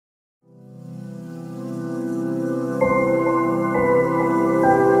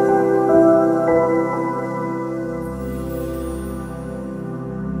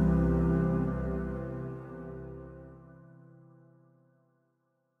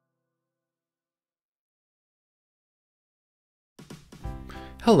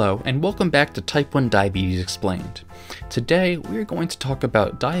Hello, and welcome back to Type 1 Diabetes Explained. Today, we're going to talk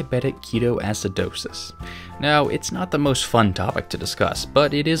about diabetic ketoacidosis. Now, it's not the most fun topic to discuss,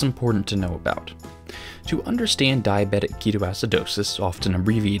 but it is important to know about. To understand diabetic ketoacidosis, often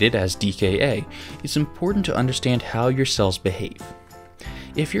abbreviated as DKA, it's important to understand how your cells behave.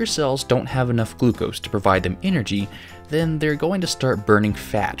 If your cells don't have enough glucose to provide them energy, then they're going to start burning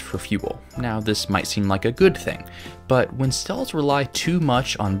fat for fuel. Now, this might seem like a good thing, but when cells rely too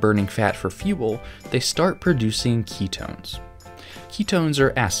much on burning fat for fuel, they start producing ketones. Ketones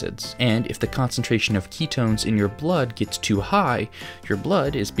are acids, and if the concentration of ketones in your blood gets too high, your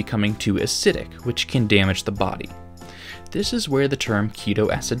blood is becoming too acidic, which can damage the body. This is where the term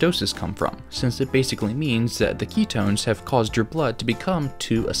ketoacidosis comes from, since it basically means that the ketones have caused your blood to become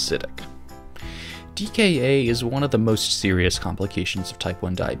too acidic. DKA is one of the most serious complications of type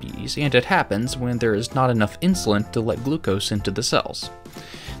 1 diabetes, and it happens when there is not enough insulin to let glucose into the cells.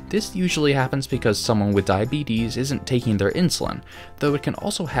 This usually happens because someone with diabetes isn't taking their insulin, though it can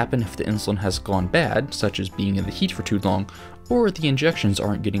also happen if the insulin has gone bad, such as being in the heat for too long, or the injections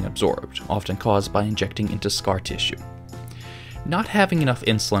aren't getting absorbed, often caused by injecting into scar tissue. Not having enough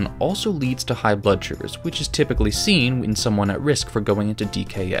insulin also leads to high blood sugars, which is typically seen in someone at risk for going into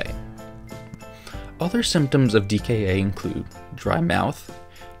DKA. Other symptoms of DKA include dry mouth,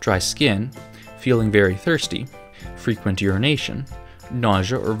 dry skin, feeling very thirsty, frequent urination,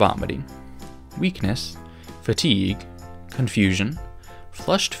 nausea or vomiting, weakness, fatigue, confusion,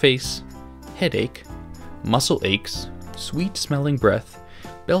 flushed face, headache, muscle aches, sweet-smelling breath,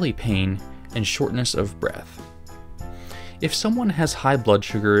 belly pain, and shortness of breath. If someone has high blood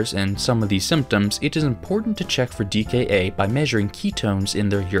sugars and some of these symptoms, it is important to check for DKA by measuring ketones in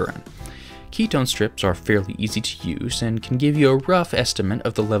their urine. Ketone strips are fairly easy to use and can give you a rough estimate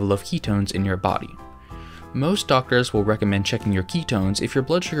of the level of ketones in your body. Most doctors will recommend checking your ketones if your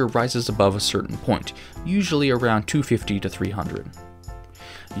blood sugar rises above a certain point, usually around 250 to 300.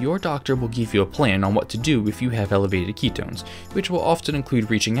 Your doctor will give you a plan on what to do if you have elevated ketones, which will often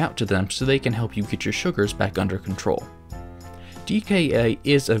include reaching out to them so they can help you get your sugars back under control. DKA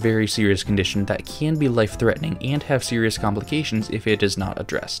is a very serious condition that can be life-threatening and have serious complications if it is not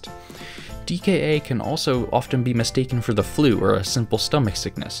addressed. DKA can also often be mistaken for the flu or a simple stomach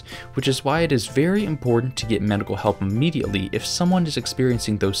sickness, which is why it is very important to get medical help immediately if someone is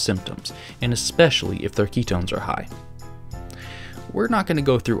experiencing those symptoms, and especially if their ketones are high. We're not going to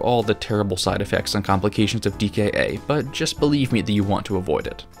go through all the terrible side effects and complications of DKA, but just believe me that you want to avoid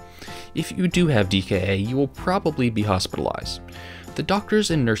it. If you do have DKA, you will probably be hospitalized. The doctors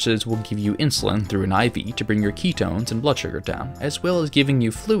and nurses will give you insulin through an IV to bring your ketones and blood sugar down, as well as giving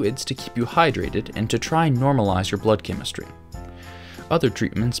you fluids to keep you hydrated and to try and normalize your blood chemistry. Other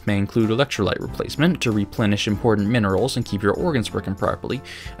treatments may include electrolyte replacement to replenish important minerals and keep your organs working properly,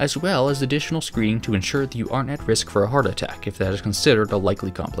 as well as additional screening to ensure that you aren't at risk for a heart attack if that is considered a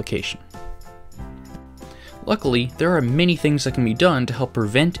likely complication. Luckily, there are many things that can be done to help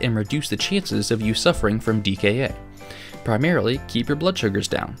prevent and reduce the chances of you suffering from DKA. Primarily, keep your blood sugars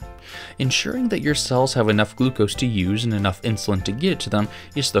down. Ensuring that your cells have enough glucose to use and enough insulin to get to them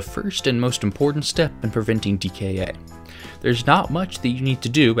is the first and most important step in preventing DKA. There's not much that you need to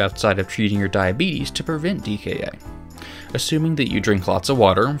do outside of treating your diabetes to prevent DKA. Assuming that you drink lots of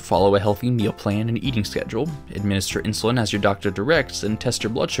water, follow a healthy meal plan and eating schedule, administer insulin as your doctor directs, and test your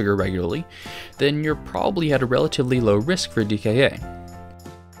blood sugar regularly, then you're probably at a relatively low risk for DKA.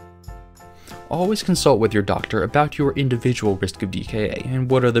 Always consult with your doctor about your individual risk of DKA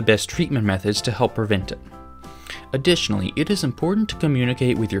and what are the best treatment methods to help prevent it. Additionally, it is important to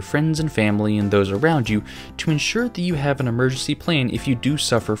communicate with your friends and family and those around you to ensure that you have an emergency plan if you do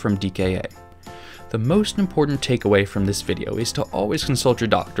suffer from DKA. The most important takeaway from this video is to always consult your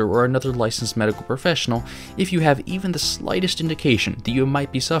doctor or another licensed medical professional if you have even the slightest indication that you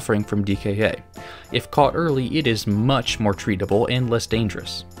might be suffering from DKA. If caught early, it is much more treatable and less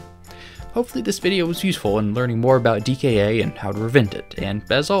dangerous. Hopefully this video was useful in learning more about DKA and how to prevent it, and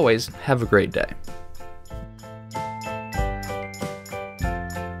as always, have a great day.